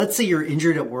Let's say you're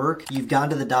injured at work, you've gone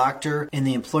to the doctor, and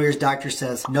the employer's doctor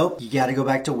says, nope, you gotta go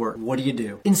back to work. What do you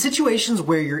do? In situations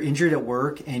where you're injured at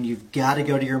work and you've gotta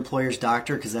go to your employer's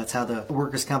doctor, because that's how the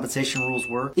workers' compensation rules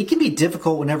work, it can be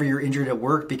difficult whenever you're injured at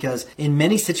work because in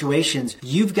many situations,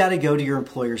 you've gotta go to your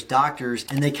employer's doctors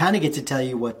and they kind of get to tell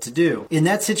you what to do. In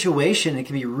that situation, it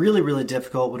can be really, really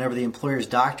difficult whenever the employer's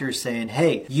doctor is saying,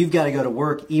 hey, you've gotta go to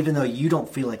work even though you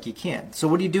don't feel like you can. So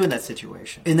what do you do in that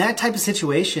situation? In that type of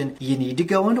situation, you need to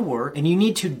go into work and you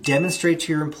need to demonstrate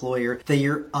to your employer that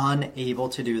you're unable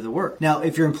to do the work. Now,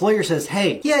 if your employer says,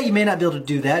 hey, yeah, you may not be able to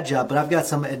do that job, but I've got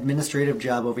some administrative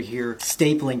job over here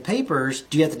stapling papers,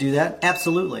 do you have to do that?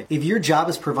 Absolutely. If your job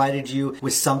has provided you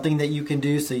with something that you can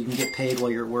do so you can get paid while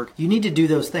you're at work, you need to do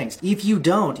those things. If you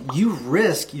don't, you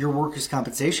risk your workers'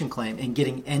 compensation claim and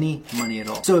getting any money at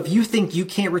all. So if you think you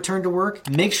can't return to work,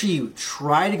 make sure you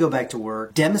try to go back to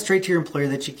work, demonstrate to your employer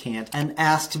that you can't, and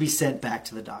ask to be sent back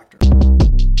to the doctor.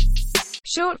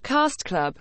 Shortcast Club.